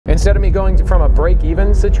Instead of me going from a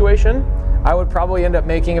break-even situation, I would probably end up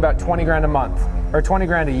making about 20 grand a month or 20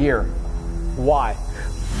 grand a year. Why?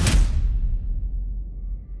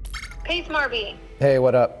 Peace, Morby. Hey,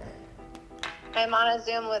 what up? I'm on a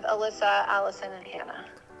Zoom with Alyssa, Allison, and Hannah.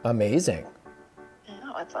 Amazing.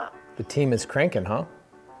 Yeah, what's up? The team is cranking, huh?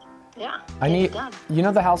 Yeah. You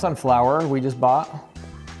know the house on Flower we just bought?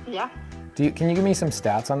 Yeah. Can you give me some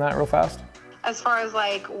stats on that real fast? As far as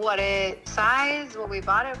like what size, what we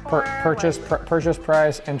bought it for? Purchase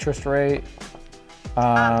price, interest rate.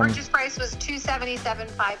 Purchase price was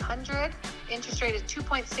 $277,500. Interest rate is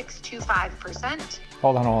 2.625%.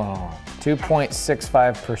 Hold on.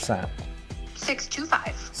 2.65%.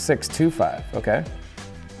 625. 625. Okay.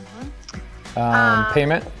 Mm-hmm.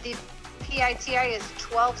 Payment. The PITI is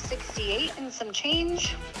 $1,268 and some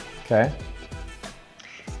change. Okay.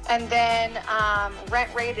 And then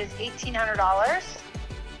rent rate is $1,800.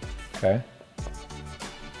 Okay.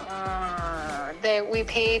 We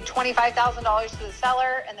paid $25,000 to the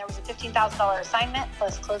seller, and there was a $15,000 assignment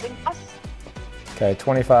plus closing costs. Okay,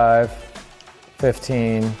 25,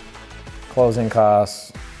 15, closing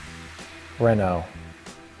costs, reno.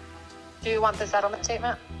 Do you want the settlement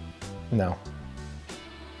statement? No.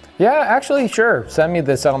 Yeah, actually, sure. Send me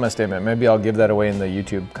the settlement statement. Maybe I'll give that away in the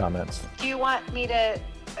YouTube comments. Do you want me to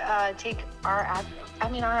take our address? I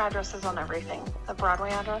mean, our address is on everything. The Broadway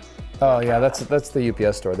address. Oh yeah, that's the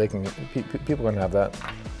UPS store. They can people can have that.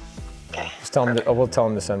 Okay. Just tell them. We'll tell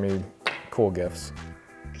them to send me cool gifts.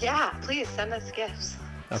 Yeah, please send us gifts.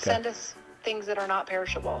 Okay. Send us things that are not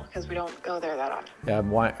perishable because we don't go there that often. Yeah,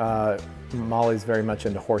 Molly's very much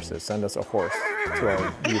into horses. Send us a horse to our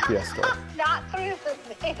UPS store. Not through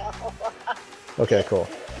the mail. Okay, cool.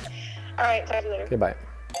 All right, talk to you later. Okay, bye.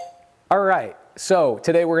 All right, so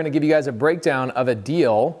today we're gonna give you guys a breakdown of a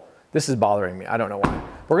deal. This is bothering me, I don't know why.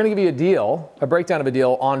 We're gonna give you a breakdown of a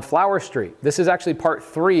deal on Flower Street. This is actually part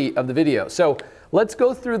 3 of the video. So let's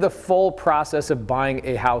go through the full process of buying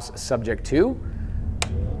a house subject to.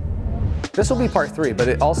 This will be part 3, but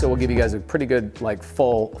it also will give you guys a pretty good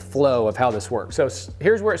full flow of how this works. So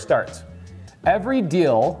here's where it starts. Every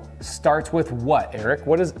deal starts with what, Eric?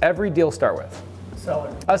 What does every deal start with?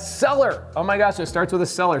 Seller. A seller. Oh my gosh, it starts with a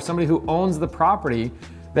seller, somebody who owns the property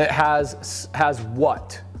that has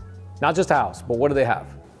what? Not just a house, but what do they have?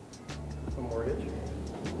 A mortgage.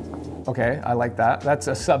 Okay, I like that. That's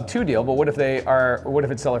a SubTo deal, but what if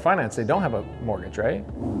it's seller finance? They don't have a mortgage, right?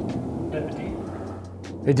 They have a deed.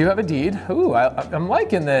 They do have a deed. Ooh, I'm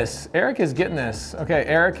liking this. Eric is getting this. Okay,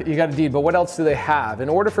 Eric, you got a deed, but what else do they have? In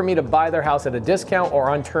order for me to buy their house at a discount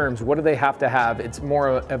or on terms, what do they have to have? It's more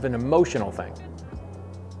of an emotional thing.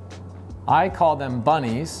 I call them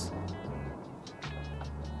bunnies,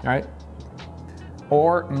 all right?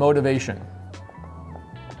 Or motivation.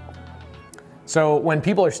 So when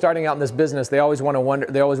people are starting out in this business, they always want to wonder,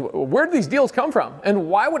 where do these deals come from? And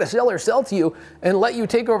why would a seller sell to you and let you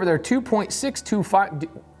take over their 2.625?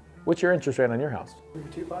 What's your interest rate on your house?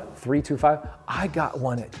 325. 325? I got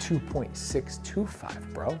one at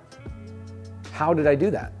 2.625, bro. How did I do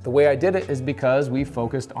that? The way I did it is because we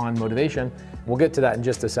focused on motivation. We'll get to that in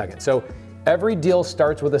just a second. So every deal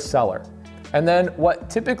starts with a seller. And then what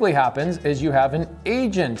typically happens is you have an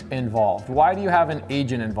agent involved. Why do you have an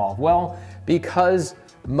agent involved? Well, because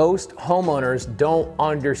most homeowners don't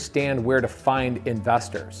understand where to find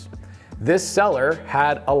investors. This seller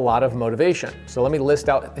had a lot of motivation. So let me list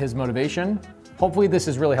out his motivation. Hopefully this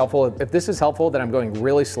is really helpful. If this is helpful, then I'm going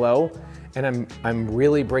really slow and I'm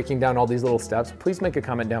really breaking down all these little steps. Please make a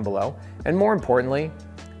comment down below. And more importantly,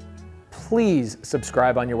 please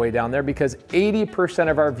subscribe on your way down there because 80%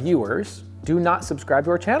 of our viewers do not subscribe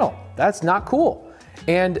to our channel. That's not cool.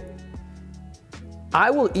 And I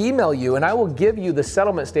will email you and I will give you the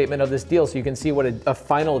settlement statement of this deal so you can see what a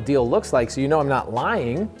final deal looks like so you know I'm not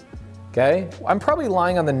lying, okay? I'm probably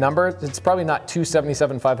lying on the number. It's probably not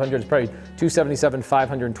 $277,500, it's probably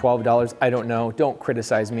 $277,512. I don't know, don't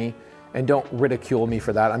criticize me and don't ridicule me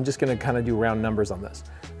for that. I'm just gonna kind of do round numbers on this.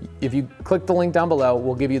 If you click the link down below,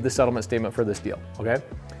 we'll give you the settlement statement for this deal, okay?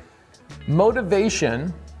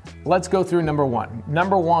 Motivation, let's go through number 1.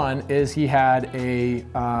 Number 1 is he had a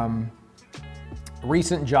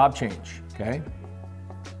recent job change, okay?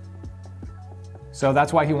 So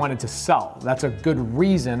that's why he wanted to sell. That's a good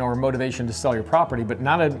reason or motivation to sell your property, but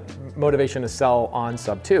not a motivation to sell on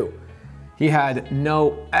SubTo. He had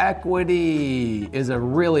no equity is a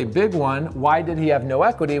really big one. Why did he have no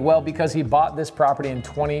equity? Well, because he bought this property in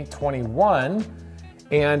 2021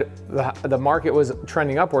 and the market was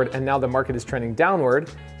trending upward and now the market is trending downward.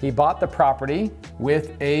 He bought the property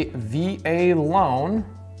with a VA loan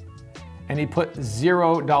and he put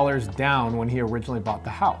 $0 down when he originally bought the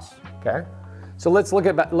house, okay? So let's look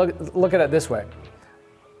at it this way.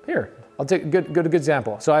 Here, I'll take a good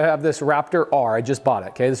example. So I have this Raptor R, I just bought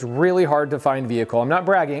it, okay? This is really hard to find vehicle. I'm not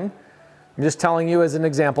bragging, I'm just telling you as an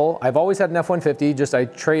example. I've always had an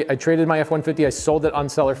F-150, I traded my F-150, I sold it on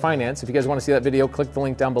seller finance. If you guys wanna see that video, click the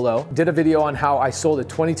link down below. Did a video on how I sold a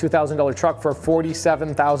 $22,000 truck for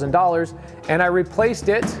 $47,000 and I replaced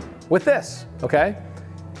it with this, okay?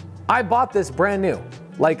 I bought this brand new.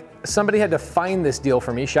 Like somebody had to find this deal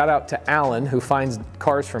for me. Shout out to Alan who finds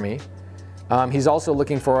cars for me. He's also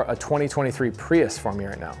looking for a 2023 Prius for me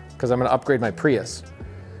right now because I'm gonna upgrade my Prius.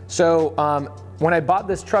 So when I bought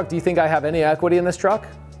this truck, do you think I have any equity in this truck?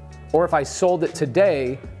 Or if I sold it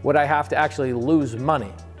today, would I have to actually lose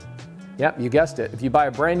money? Yep, you guessed it. If you buy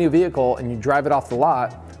a brand new vehicle and you drive it off the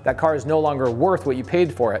lot, that car is no longer worth what you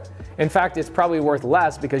paid for it. In fact, it's probably worth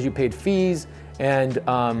less because you paid fees and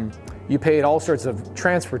you paid all sorts of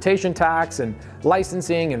transportation tax and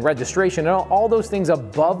licensing and registration and all those things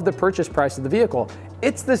above the purchase price of the vehicle.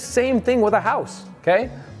 It's the same thing with a house, okay?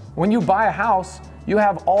 When you buy a house, you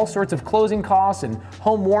have all sorts of closing costs and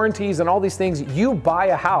home warranties and all these things. You buy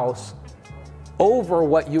a house over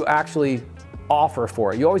what you actually offer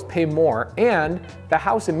for it. You always pay more, and the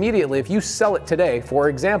house immediately, if you sell it today, for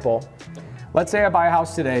example, let's say I buy a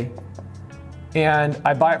house today and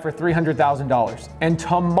I buy it for $300,000, and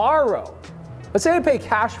tomorrow, let's say I pay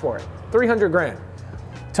cash for it, 300 grand.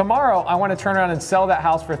 Tomorrow, I want to turn around and sell that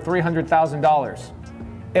house for $300,000.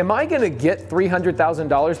 Am I going to get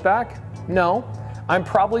 $300,000 back? No. I'm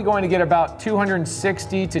probably going to get about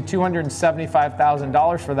 $260,000 to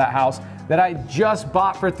 $275,000 for that house that I just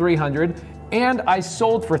bought for $300,000 and I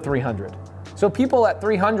sold for $300,000. So people at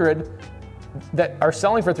 $300,000 that are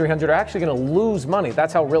selling for $300,000 are actually going to lose money.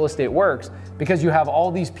 That's how real estate works because you have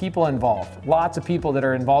all these people involved, lots of people that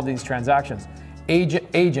are involved in these transactions.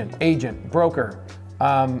 Agent, broker,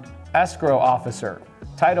 escrow officer,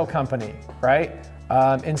 title company, right?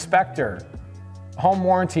 Inspector, home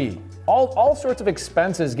warranty. All sorts of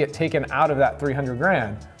expenses get taken out of that 300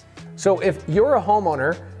 grand. So if you're a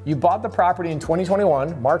homeowner, you bought the property in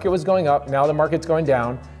 2021, market was going up, now the market's going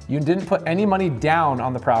down, you didn't put any money down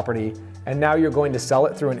on the property, and now you're going to sell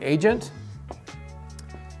it through an agent.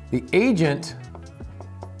 The agent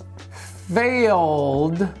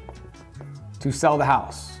failed to sell the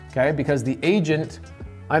house, okay? Because the agent,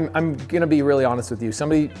 I'm gonna be really honest with you.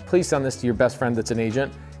 Somebody, please send this to your best friend that's an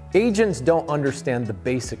agent. Agents don't understand the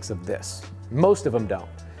basics of this. Most of them don't,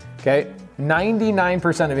 okay?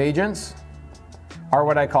 99% of agents are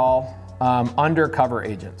what I call undercover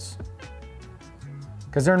agents.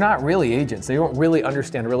 Because they're not really agents. They don't really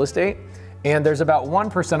understand real estate. And there's about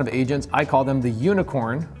 1% of agents, I call them the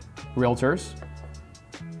unicorn realtors,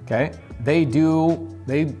 okay? They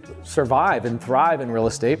survive and thrive in real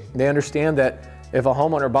estate. They understand that if a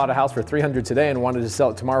homeowner bought a house for $300,000 today and wanted to sell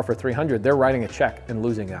it tomorrow for $300,000, they're writing a check and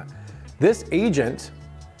losing that. This agent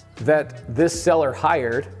that this seller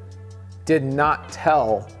hired did not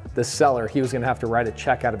tell the seller he was gonna have to write a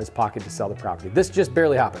check out of his pocket to sell the property. This just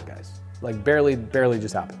barely happened, guys. Like barely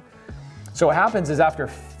just happened. So what happens is after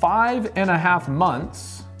 5.5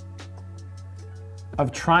 months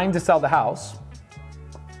of trying to sell the house,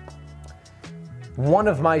 one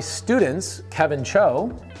of my students, Kevin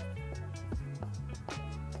Cho,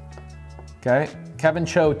 okay, Kevin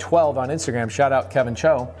Cho 12 on Instagram, shout out Kevin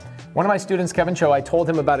Cho. One of my students, Kevin Cho, I told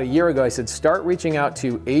him about a year ago, I said, start reaching out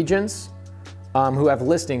to agents who have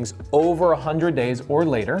listings over 100 days or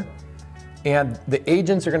later. And the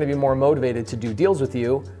agents are gonna be more motivated to do deals with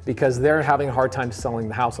you because they're having a hard time selling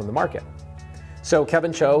the house on the market. So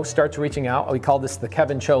Kevin Cho starts reaching out. We call this the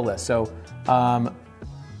Kevin Cho list. So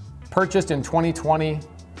purchased in 2020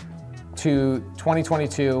 to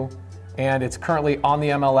 2022, and it's currently on the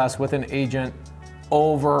MLS with an agent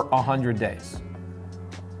over 100 days,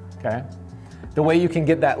 okay? The way you can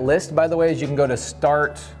get that list, by the way, is you can go to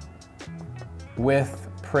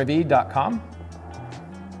startwithprivy.com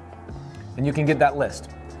and you can get that list.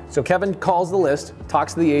 So Kevin calls the list,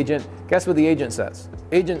 talks to the agent. Guess what the agent says?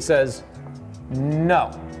 Agent says no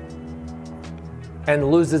and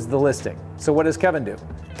loses the listing. So what does Kevin do?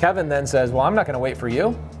 Kevin then says, well, I'm not gonna wait for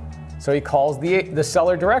you. So he calls the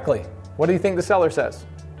seller directly. What do you think the seller says?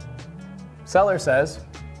 Seller says,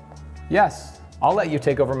 yes, I'll let you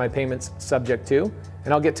take over my payments subject to,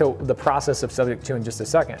 and I'll get to the process of subject to in just a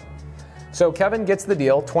second. So Kevin gets the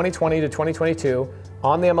deal, 2020 to 2022,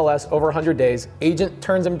 on the MLS over 100 days. Agent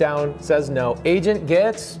turns him down, says no. Agent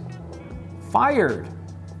gets fired.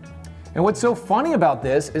 And what's so funny about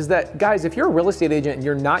this is that, guys, if you're a real estate agent and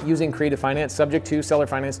you're not using creative finance, subject to seller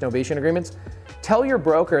finance novation agreements, Tell your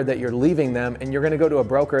broker that you're leaving them and you're gonna go to a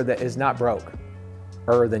broker that is not broker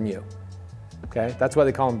than you, okay? That's why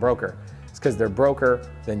they call them broker. It's because they're broker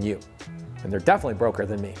than you. And they're definitely broker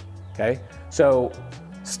than me, okay? So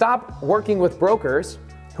stop working with brokers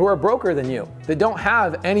who are broker than you, that don't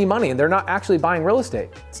have any money and they're not actually buying real estate.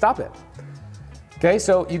 Stop it. Okay,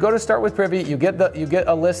 so you go to Start with Privy, you get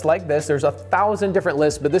a list like this. There's 1,000 different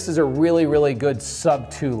lists, but this is a really, really good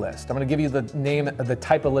SubTo list. I'm gonna give you the name, the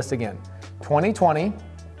type of list again. 2020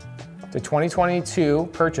 to 2022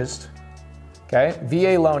 purchased, okay?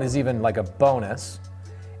 VA loan is even like a bonus,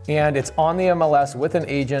 and it's on the MLS with an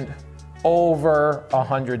agent over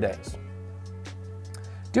 100 days.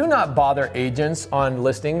 Do not bother agents on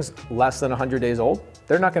listings less than 100 days old.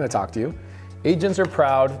 They're not gonna talk to you. Agents are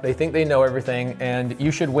proud, they think they know everything, and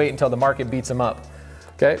you should wait until the market beats them up,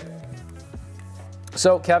 okay?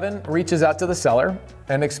 So Kevin reaches out to the seller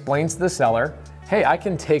and explains to the seller, hey, I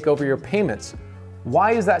can take over your payments.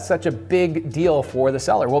 Why is that such a big deal for the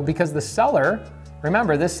seller? Well, because the seller,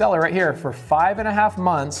 remember this seller right here, for 5.5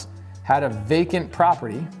 months had a vacant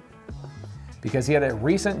property because he had a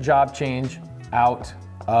recent job change out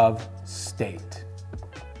of state.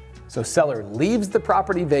 So seller leaves the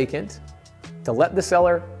property vacant to let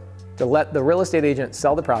the real estate agent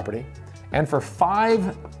sell the property, and for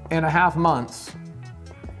 5.5 months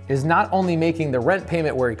is not only making the rent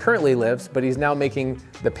payment where he currently lives, but he's now making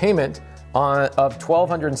the payment of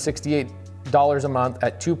 $1,268 a month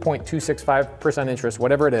at 2.265% interest,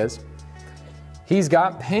 whatever it is. He's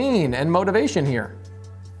got pain and motivation here,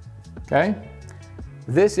 okay?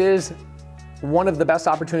 This is one of the best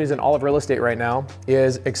opportunities in all of real estate right now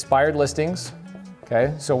is expired listings.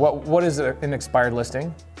 Okay, so what is an expired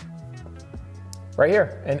listing? Right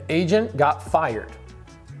here, an agent got fired.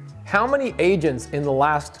 How many agents in the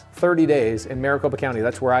last 30 days in Maricopa County,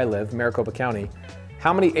 that's where I live, Maricopa County,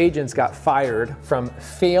 how many agents got fired from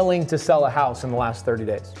failing to sell a house in the last 30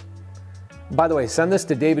 days? By the way, send this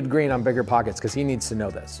to David Green on Bigger Pockets because he needs to know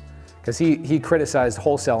this. Because he criticized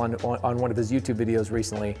wholesale on one of his YouTube videos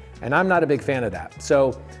recently, and I'm not a big fan of that.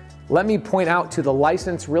 So let me point out to the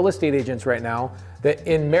licensed real estate agents right now that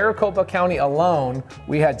in Maricopa County alone,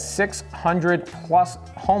 we had 600 plus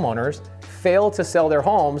homeowners fail to sell their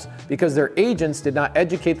homes because their agents did not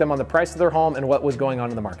educate them on the price of their home and what was going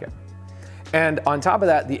on in the market. And on top of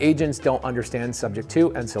that, the agents don't understand subject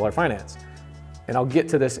to and seller finance. And I'll get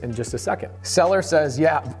to this in just a second. Seller says,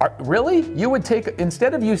 yeah, really? You would take,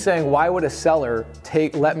 instead of you saying, why would a seller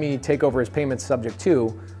let me take over his payments subject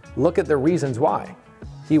to, look at the reasons why.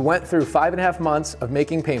 He went through 5.5 months of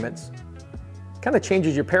making payments. Kind of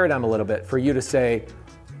changes your paradigm a little bit for you to say,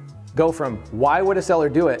 go from why would a seller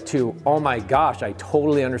do it to, oh my gosh, I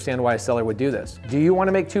totally understand why a seller would do this. Do you want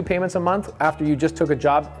to make 2 payments a month after you just took a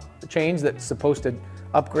job change that's supposed to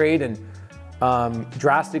upgrade and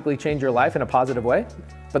drastically change your life in a positive way,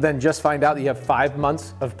 but then just find out that you have 5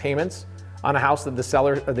 months of payments on a house that the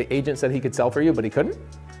seller or the agent said he could sell for you, but he couldn't?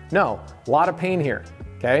 No, a lot of pain here,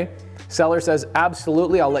 okay? Seller says,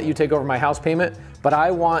 absolutely, I'll let you take over my house payment, but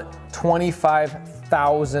I want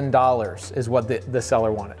 $25,000 is what the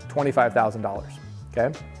seller wanted, $25,000,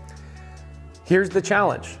 okay? Here's the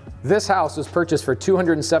challenge. This house was purchased for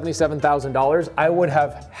 $277,000. I would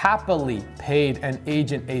have happily paid an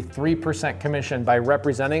agent a 3% commission by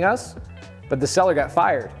representing us, but the seller got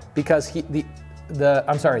fired because the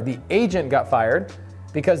agent got fired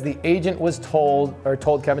because the agent was told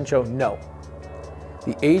Kevin Cho no.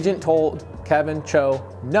 The agent told Kevin Cho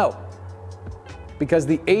no because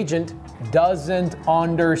the agent doesn't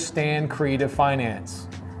understand creative finance.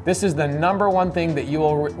 This is the #1 thing that you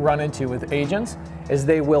will run into with agents is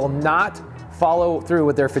they will not follow through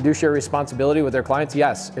with their fiduciary responsibility with their clients.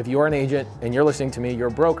 Yes, if you're an agent and you're listening to me, you're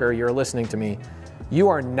a broker, you're listening to me, you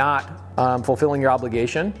are not fulfilling your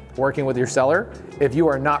obligation working with your seller if you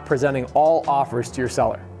are not presenting all offers to your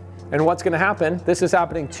seller. And what's gonna happen, this is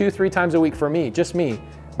happening 2-3 times a week for me, just me.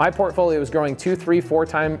 My portfolio is growing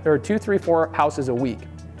 2-3-4 houses a week.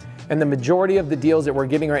 And the majority of the deals that we're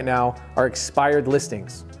getting right now are expired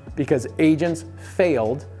listings because agents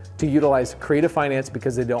failed to utilize creative finance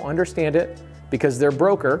because they don't understand it, because their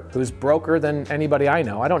broker, who's broker than anybody I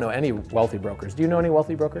know. I don't know any wealthy brokers. Do you know any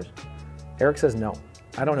wealthy brokers? Eric says no.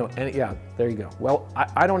 I don't know any, yeah, there you go. Well,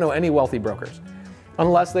 I don't know any wealthy brokers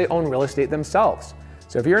unless they own real estate themselves.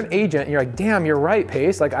 So if you're an agent and you're like, damn, you're right,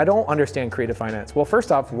 Pace, like I don't understand creative finance. Well,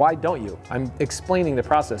 first off, why don't you? I'm explaining the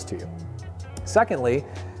process to you. Secondly,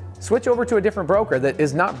 switch over to a different broker that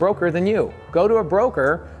is not broker than you. Go to a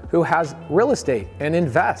broker who has real estate and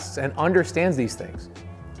invests and understands these things.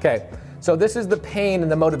 Okay, so this is the pain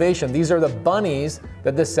and the motivation. These are the bunnies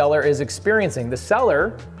that the seller is experiencing. The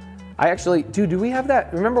seller, I actually, dude, do we have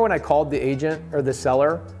that? Remember when I called the agent or the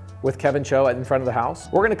seller with Kevin Cho in front of the house?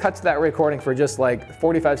 We're gonna cut to that recording for just like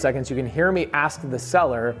 45 seconds. You can hear me ask the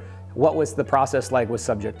seller what was the process like with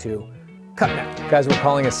subject to. Cut now. Guys, we're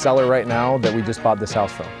calling a seller right now that we just bought this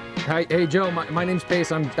house from. Hi, hey Joe, my name's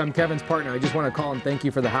Pace. I'm Kevin's partner. I just want to call and thank you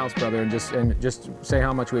for the house, brother, and just say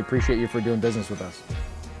how much we appreciate you for doing business with us.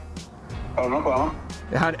 Oh, no problem.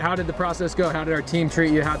 How did the process go? How did our team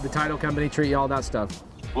treat you? How did the title company treat you? All that stuff.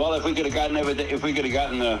 Well, if we could have gotten everything, if we could have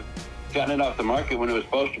gotten it off the market when it was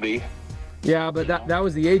supposed to be. Yeah, but that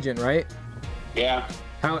was the agent, right? Yeah.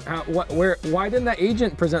 Why didn't that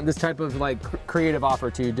agent present this type of like creative offer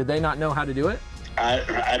to you? Did they not know how to do it?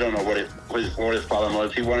 I don't know what his problem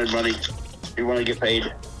was. He wanted money. He wanted to get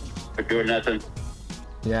paid for doing nothing.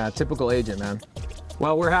 Yeah, typical agent, man.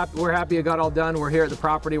 Well, we're happy it got all done. We're here at the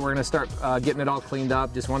property. We're gonna start getting it all cleaned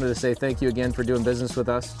up. Just wanted to say thank you again for doing business with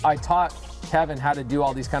us. I taught Kevin how to do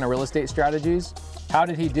all these kind of real estate strategies. How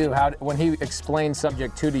did he do? When he explained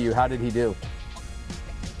subject to you, how did he do?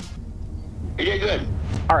 He did good.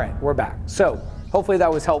 All right, we're back. So hopefully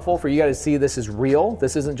that was helpful for you guys to see this is real.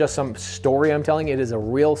 This isn't just some story I'm telling you. It is a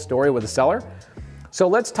real story with a seller. So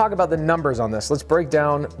let's talk about the numbers on this. Let's break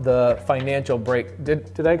down the financial break.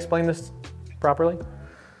 Did I explain this properly?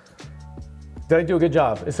 Did I do a good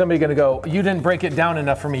job? Is somebody gonna go, you didn't break it down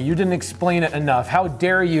enough for me. You didn't explain it enough. How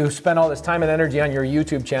dare you spend all this time and energy on your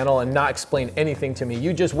YouTube channel and not explain anything to me?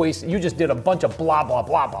 You just did a bunch of blah, blah,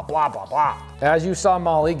 blah, blah, blah, blah, blah. As you saw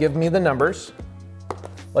Molly give me the numbers,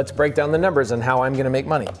 let's break down the numbers and how I'm gonna make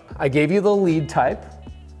money. I gave you the lead type,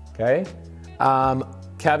 okay?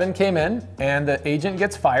 Kevin came in and the agent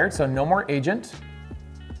gets fired, so no more agent.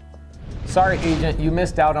 Sorry, agent, you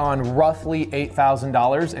missed out on roughly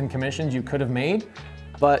 $8,000 in commissions you could have made,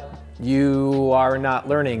 but you are not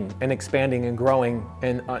learning and expanding and growing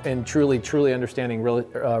and truly understanding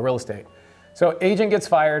real estate. So agent gets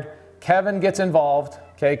fired, Kevin gets involved,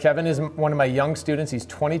 okay? Kevin is one of my young students, he's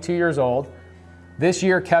 22 years old. This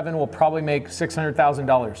year, Kevin will probably make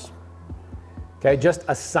 $600,000. Okay, just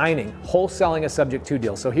assigning, wholesaling a subject to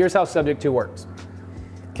deal. So here's how subject to works.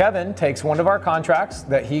 Kevin takes one of our contracts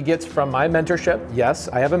that he gets from my mentorship. Yes,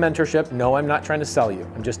 I have a mentorship. No, I'm not trying to sell you.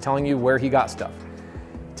 I'm just telling you where he got stuff.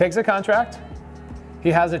 Takes a contract. He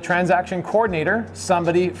has a transaction coordinator,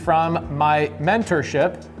 somebody from my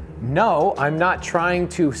mentorship. No, I'm not trying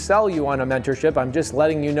to sell you on a mentorship. I'm just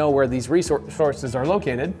letting you know where these resources are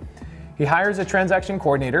located. He hires a transaction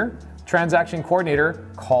coordinator. Transaction coordinator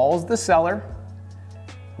calls the seller,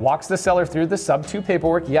 walks the seller through the SubTo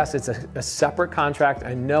paperwork. Yes, it's a separate contract.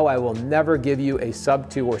 I know I will never give you a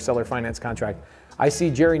SubTo or seller finance contract. I see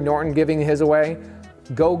Jerry Norton giving his away.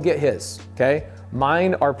 Go get his, okay?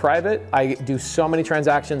 Mine are private. I do so many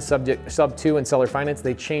transactions, SubTo and seller finance.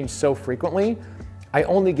 They change so frequently. I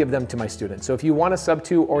only give them to my students. So if you want a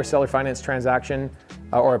SubTo or seller finance transaction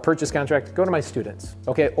or a purchase contract, go to my students,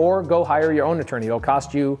 okay? Or go hire your own attorney. It'll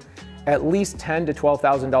cost you at least $10,000 to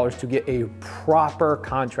 $12,000 to get a proper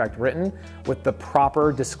contract written with the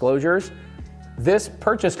proper disclosures. This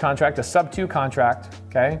purchase contract, a SubTo contract,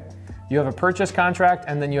 okay? You have a purchase contract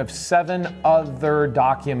and then you have 7 other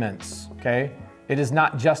documents, okay? It is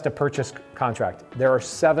not just a purchase contract. There are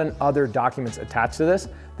 7 other documents attached to this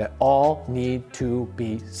that all need to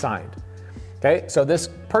be signed. Okay, so this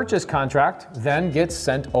purchase contract then gets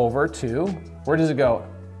sent over to, where does it go,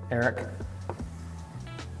 Eric?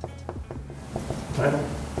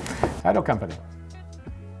 Title company.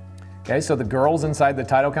 Okay, so the girls inside the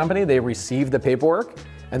title company, they receive the paperwork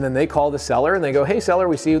and then they call the seller and they go, hey seller,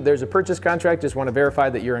 we see there's a purchase contract, just want to verify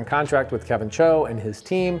that you're in contract with Kevin Cho and his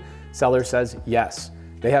team. Seller says yes.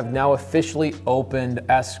 They have now officially opened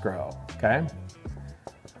escrow, okay?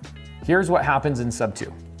 Here's what happens in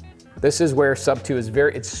SubTo. This is where SubTo is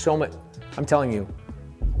it's so much, I'm telling you,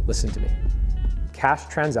 listen to me. Cash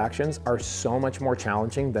transactions are so much more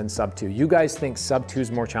challenging than SubTo. You guys think SubTo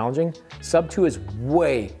is more challenging? SubTo is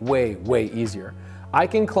way, way, way easier. I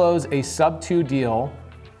can close a SubTo deal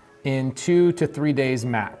in 2 to 3 days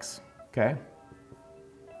max, okay?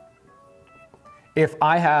 If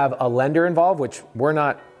I have a lender involved, which we're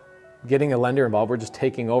not getting a lender involved, we're just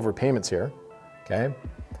taking over payments here, okay?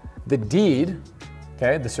 The deed,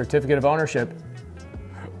 okay, the certificate of ownership,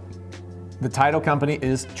 the title company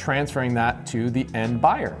is transferring that to the end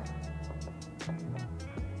buyer.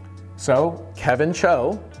 So Kevin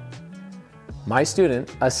Cho, my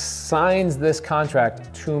student, assigns this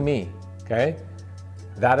contract to me, okay?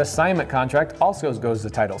 That assignment contract also goes to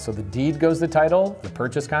title. So the deed goes to title, the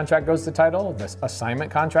purchase contract goes to title, the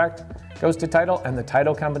assignment contract goes to title, and the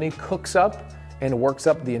title company cooks up and works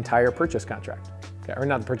up the entire purchase contract. Okay, or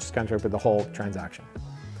not the purchase contract, but the whole transaction.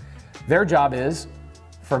 Their job is,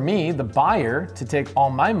 for me, the buyer, to take all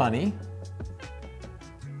my money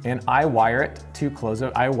and I wire it to close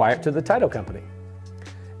it. I wire it to the title company.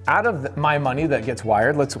 Out of my money that gets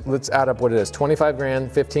wired, let's add up what it is. 25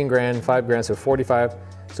 grand, 15 grand, 5 grand, so 45.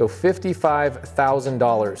 So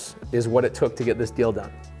 $55,000 is what it took to get this deal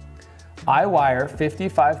done. I wire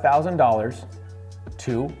 $55,000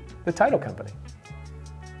 to the title company.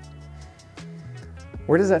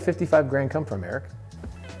 Where does that 55 grand come from, Eric?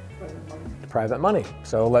 Private money.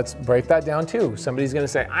 So let's break that down too. Somebody's gonna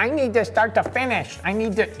say, I need to start to finish.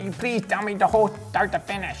 Please tell me the whole start to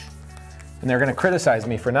finish. And they're gonna criticize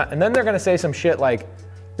me for not, and then they're gonna say some shit like,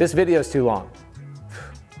 this video's too long.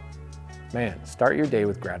 Man, start your day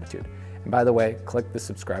with gratitude. And by the way, click the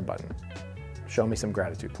subscribe button. Show me some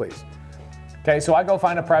gratitude, please. Okay, so I go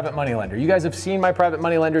find a private money lender. You guys have seen my private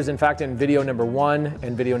money lenders. In fact, in video number 1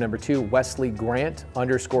 and video number 2, Wesley Grant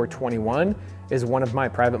 _21 is one of my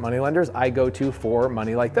private money lenders I go to for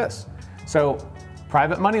money like this. So,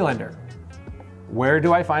 private money lender. Where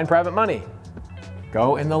do I find private money?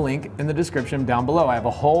 Go in the link in the description down below. I have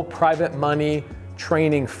a whole private money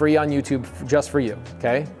training free on YouTube just for you,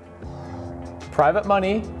 okay? Private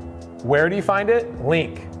money, where do you find it?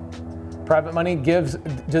 Link. Private money gives,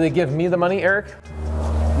 do they give me the money, Eric?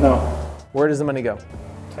 No. Where does the money go?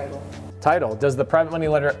 Title. Title. Does the private money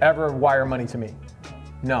lender ever wire money to me?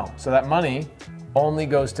 No. So that money only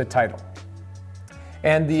goes to title.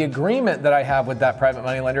 And the agreement that I have with that private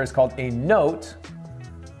money lender is called a note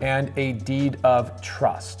and a deed of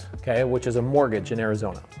trust, okay, which is a mortgage in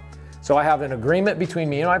Arizona. So I have an agreement between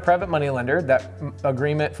me and my private money lender. That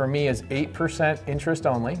agreement for me is 8% interest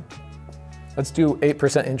only. Let's do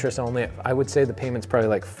 8% interest only. I would say the payment's probably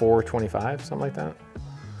like $425, something like that.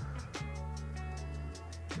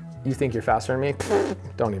 You think you're faster than me?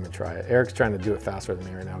 Don't even try it. Eric's trying to do it faster than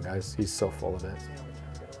me right now, guys. He's so full of it.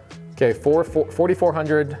 Okay,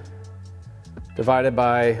 4,400 divided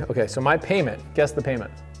by, okay, so my payment, guess the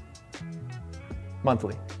payment.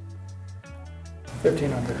 Monthly.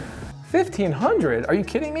 1,500. 1,500? Are you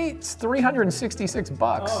kidding me? It's 366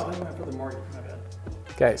 bucks. Oh, I think for the mortgage, my bad.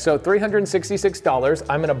 Okay, so $366.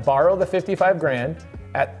 I'm gonna borrow the 55 grand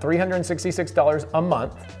at $366 a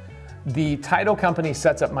month. The title company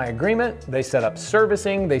sets up my agreement. They set up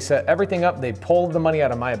servicing. They set everything up. They pull the money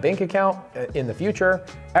out of my bank account in the future.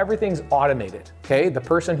 Everything's automated, okay? The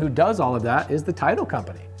person who does all of that is the title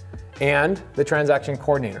company and the transaction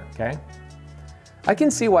coordinator, okay? I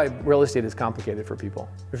can see why real estate is complicated for people.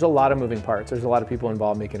 There's a lot of moving parts. There's a lot of people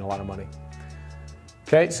involved making a lot of money.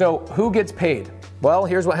 Okay, so who gets paid? Well,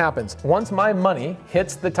 here's what happens. Once my money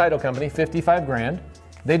hits the title company, 55 grand,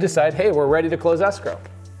 they decide, hey, we're ready to close escrow.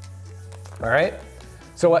 All right?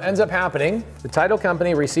 So what ends up happening, the title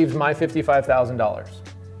company receives my $55,000.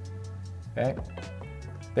 Okay?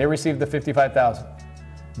 They receive the $55,000.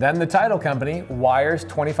 Then the title company wires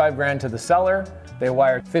 25 grand to the seller. They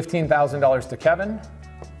wire $15,000 to Kevin.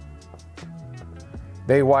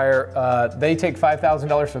 They take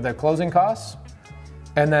 $5,000 for their closing costs.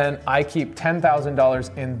 And then I keep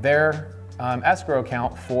 $10,000 in their escrow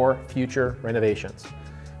account for future renovations.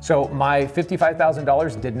 So my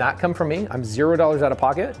 $55,000 did not come from me. I'm $0 out of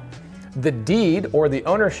pocket. The deed or the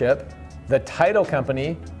ownership, the title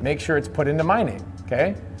company makes sure it's put into my name,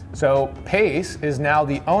 okay? So Pace is now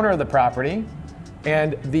the owner of the property,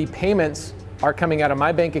 and the payments are coming out of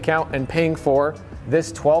my bank account and paying for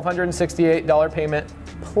this $1,268 payment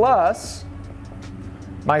plus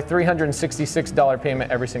my $366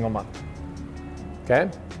 payment every single month, okay?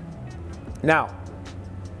 Now,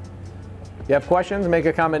 you have questions, make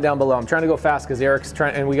a comment down below. I'm trying to go fast because Eric's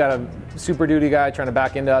trying, and we got a super duty guy trying to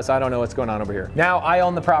back into us. I don't know what's going on over here. Now I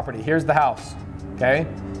own the property. Here's the house, okay?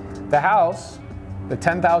 The house, the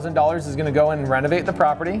 $10,000 is gonna go and renovate the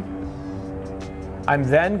property. I'm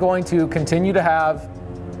then going to continue to have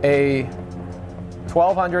a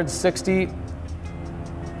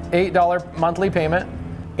 $1,268 monthly payment,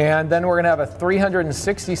 and then we're gonna have a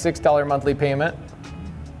 $366 monthly payment.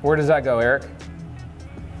 Where does that go, Eric?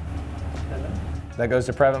 That goes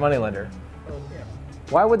to private money lender. Yeah.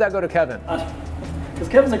 Why would that go to Kevin? Because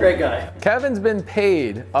Kevin's a great guy. Kevin's been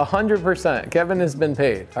paid 100%. Kevin has been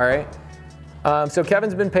paid, all right? So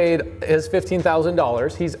Kevin's been paid his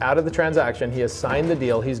 $15,000. He's out of the transaction. He has signed the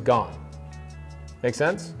deal. He's gone. Make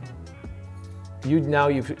sense?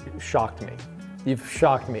 You've shocked me. You've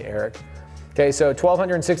shocked me, Eric. Okay, so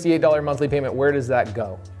 $1,268 monthly payment, where does that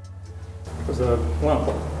go? It was a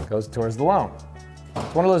loan. Goes towards the loan.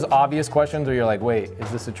 It's one of those obvious questions where you're like, wait, is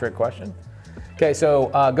this a trick question? Okay, so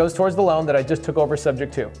goes towards the loan that I just took over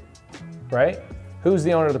subject to, right? Who's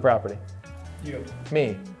the owner of the property? You.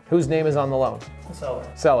 Me. Whose name is on the loan? The seller.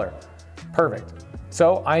 Seller. Perfect.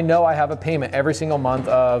 So I know I have a payment every single month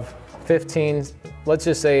of 15, let's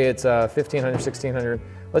just say it's 1,500, 1,600,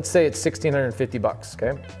 let's say it's 1,650 bucks,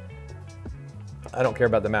 okay? I don't care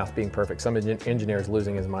about the math being perfect. Some engineer is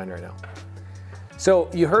losing his mind right now. So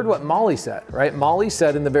you heard what Molly said, right? Molly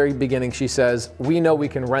said in the very beginning, she says, we know we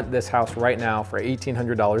can rent this house right now for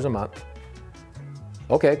 $1,800 a month.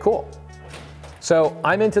 Okay, cool. So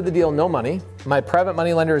I'm into the deal, no money. My private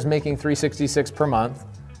money lender is making $366 per month.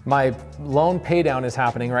 My loan pay down is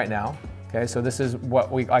happening right now. Okay, so this is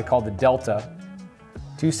what I call the delta,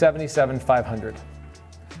 $277,500.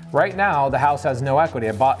 Right now, the house has no equity.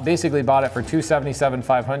 I basically bought it for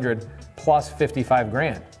 $277,500 plus 55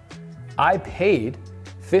 grand. I paid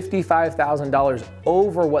 $55,000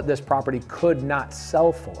 over what this property could not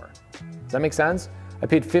sell for. Does that make sense? I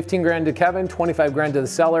paid 15 grand to Kevin, 25 grand to the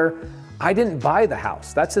seller. I didn't buy the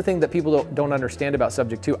house. That's the thing that people don't understand about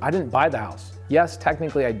Subject 2. I didn't buy the house. Yes,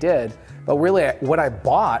 technically I did, but really what I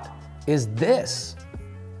bought is this,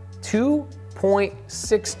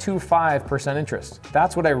 2.625% interest.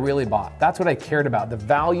 That's what I really bought. That's what I cared about. The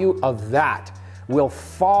value of that will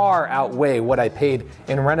far outweigh what I paid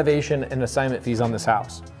in renovation and assignment fees on this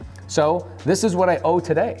house. So this is what I owe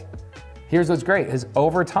today. Here's what's great is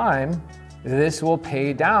over time, this will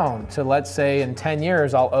pay down to, let's say in 10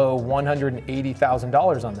 years, I'll owe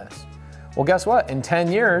 $180,000 on this. Well, guess what? In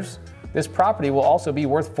 10 years, this property will also be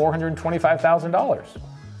worth $425,000.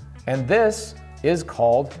 And this is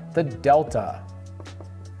called the delta,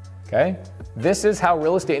 okay? This is how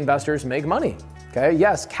real estate investors make money, okay?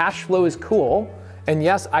 Yes, cash flow is cool. And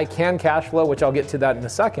yes, I can cash flow, which I'll get to that in a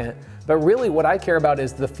second. But really what I care about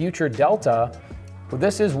is the future delta.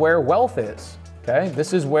 This is where wealth is, okay?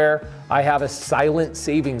 This is where I have a silent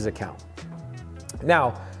savings account.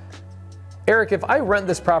 Now, Eric, if I rent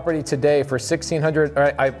this property today for $1,600,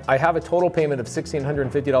 or I have a total payment of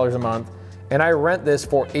 $1,650 a month, and I rent this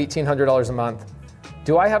for $1,800 a month,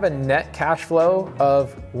 do I have a net cash flow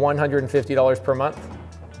of $150 per month?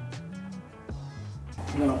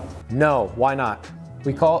 No. No, why not?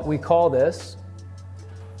 We call this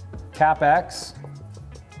CapEx,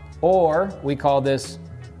 or we call this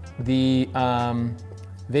the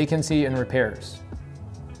vacancy and repairs.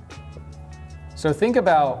 So think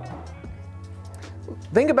about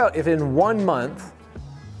if in 1 month,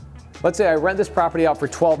 let's say I rent this property out for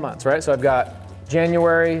 12 months, right? So I've got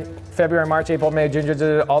January, February, March, April, May,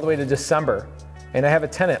 June, all the way to December. And I have a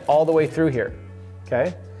tenant all the way through here,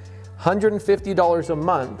 okay? $150 a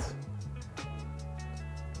month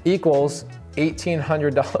equals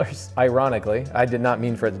 $1,800, ironically. I did not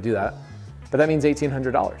mean for it to do that, but that means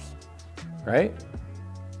 $1,800, right?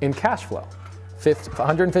 In cash flow,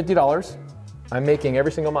 $150 I'm making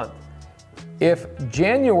every single month. If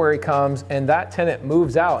January comes and that tenant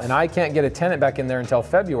moves out and I can't get a tenant back in there until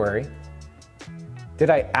February, did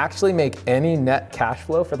I actually make any net cash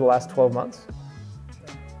flow for the last 12 months?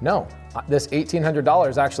 No, this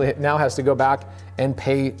 $1,800 actually now has to go back and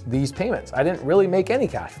pay these payments. I didn't really make any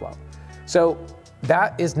cash flow. So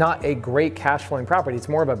that is not a great cash flowing property. It's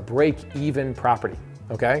more of a break-even property,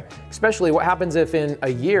 okay? Especially what happens if in a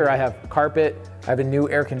year I have carpet, I have a new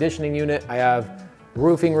air conditioning unit, I have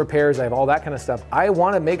roofing repairs, I have all that kind of stuff. I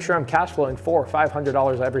want to make sure I'm cash flowing $400 or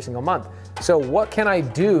 $500 every single month. So what can I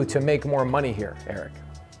do to make more money here, Eric?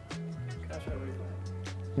 Cash out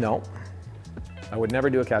refi. No, I would never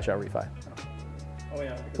do a cash out refi. Oh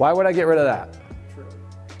yeah. Why would I get rid of that? True.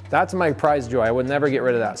 That's my prize joy. I would never get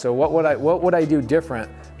rid of that. So what would I do different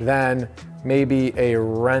than maybe a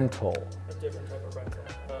rental? A different type of rental.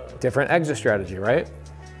 Different exit strategy, right?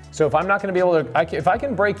 So if I'm not going to be able to, if I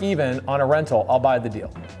can break even on a rental, I'll buy the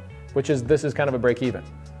deal, this is kind of a break even.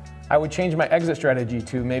 I would change my exit strategy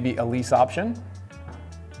to maybe a lease option.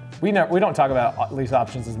 We don't talk about lease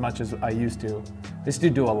options as much as I used to. I used to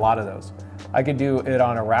do a lot of those. I could do it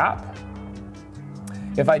on a wrap.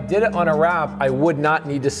 If I did it on a wrap, I would not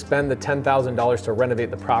need to spend the $10,000 to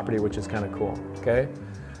renovate the property, which is kind of cool, okay?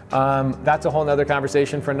 That's a whole nother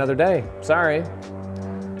conversation for another day, sorry.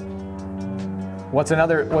 What's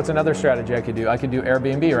another strategy I could do? I could do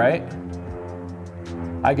Airbnb, right?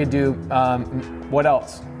 I could do, what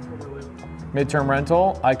else? Midterm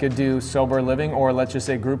rental. I could do sober living, or let's just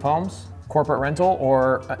say group homes, corporate rental,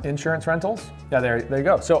 or insurance rentals. Yeah, there you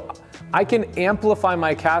go. So I can amplify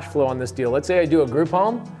my cash flow on this deal. Let's say I do a group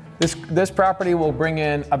home. This property will bring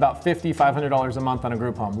in about $5,500 a month on a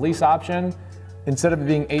group home. Lease option, instead of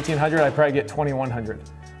being $1,800, I probably get $2,100.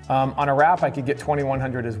 On a wrap, I could get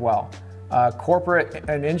 $2,100 as well. Corporate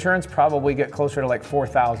and insurance probably get closer to like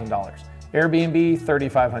 $4,000. Airbnb,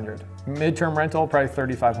 $3,500. Midterm rental, probably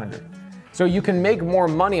 $3,500. So you can make more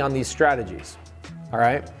money on these strategies, all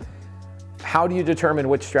right? how do you determine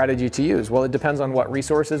which strategy to use? Well, it depends on what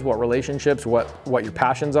resources, what relationships, what your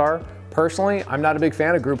passions are. Personally, I'm not a big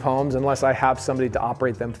fan of group homes unless I have somebody to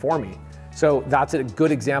operate them for me. So that's a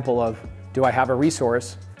good example of, do I have a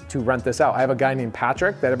resource to rent this out? I have a guy named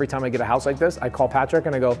Patrick that every time I get a house like this, I call Patrick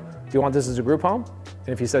and I go, do you want this as a group home? And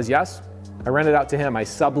if he says yes, I rent it out to him. I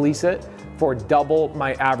sublease it for double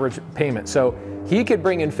my average payment. So he could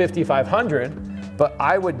bring in $5,500, but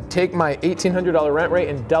I would take my $1,800 rent rate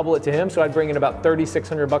and double it to him, so I'd bring in about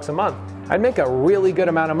 $3,600 a month. I'd make a really good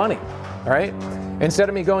amount of money, all right? Instead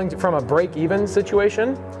of me going from a break-even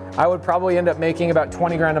situation, I would probably end up making about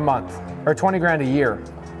 20 grand a month, or 20 grand a year.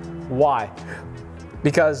 Why?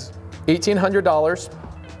 Because $1,800,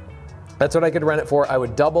 that's what I could rent it for. I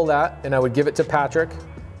would double that and I would give it to Patrick,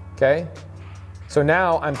 okay? So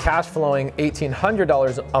now I'm cash flowing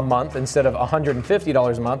 $1,800 a month instead of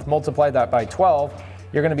 $150 a month. Multiply that by 12,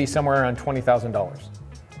 you're gonna be somewhere around $20,000.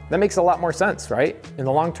 That makes a lot more sense, right? In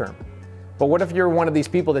the long term. But what if you're one of these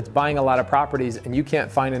people that's buying a lot of properties and you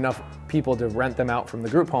can't find enough people to rent them out from the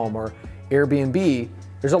group home or Airbnb?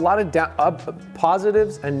 There's a lot of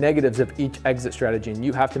positives and negatives of each exit strategy, and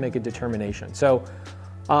you have to make a determination. So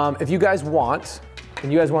if you guys want,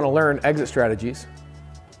 and you guys want to learn exit strategies,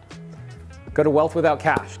 go to Wealth Without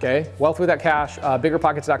Cash, okay? Wealth Without Cash,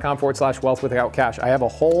 biggerpockets.com/wealth without cash. I have a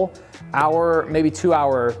whole hour, maybe 2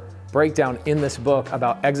 hour breakdown in this book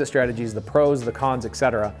about exit strategies, the pros, the cons,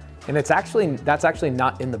 etc. And that's actually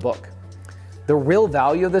not in the book. The real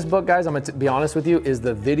value of this book, guys, I'm gonna be honest with you, is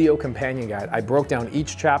the video companion guide. I broke down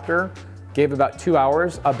each chapter, gave about 2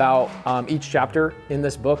 hours about each chapter in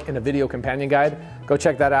this book in a video companion guide. Go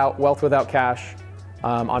check that out, Wealth Without Cash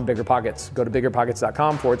on Bigger Pockets. Go to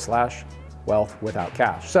biggerpockets.com/wealth without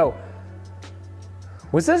cash. So,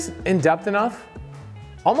 was this in depth enough?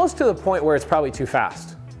 Almost to the point where it's probably too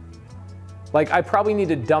fast. Like, I probably need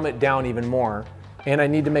to dumb it down even more, and I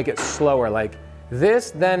need to make it slower. Like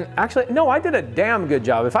this, then actually, no, I did a damn good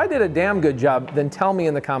job. If I did a damn good job, then tell me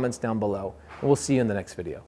in the comments down below, and we'll see you in the next video.